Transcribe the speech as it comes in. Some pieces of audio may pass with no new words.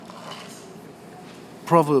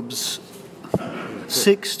Proverbs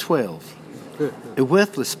 6:12. A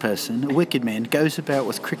worthless person, a wicked man, goes about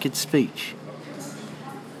with crooked speech.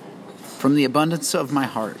 From the abundance of my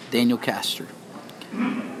heart, Daniel Castor.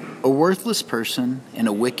 A worthless person and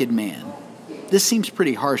a wicked man. This seems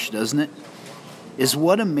pretty harsh, doesn't it? Is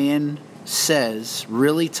what a man says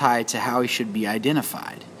really tied to how he should be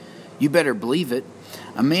identified? You better believe it.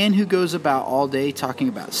 A man who goes about all day talking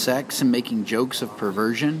about sex and making jokes of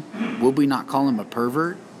perversion, will we not call him a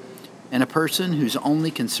pervert? And a person who's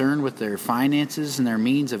only concerned with their finances and their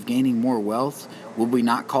means of gaining more wealth, will we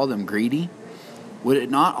not call them greedy? Would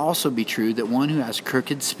it not also be true that one who has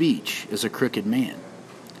crooked speech is a crooked man?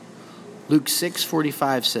 Luke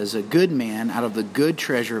 6:45 says, a good man out of the good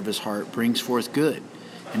treasure of his heart brings forth good,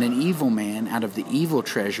 and an evil man out of the evil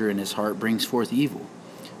treasure in his heart brings forth evil.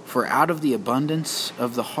 For out of the abundance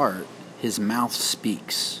of the heart his mouth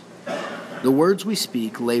speaks. The words we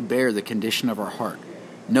speak lay bare the condition of our heart.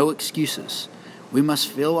 No excuses. We must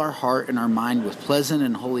fill our heart and our mind with pleasant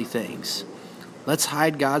and holy things. Let's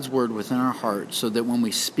hide God's word within our heart so that when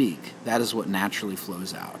we speak, that is what naturally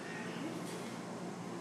flows out.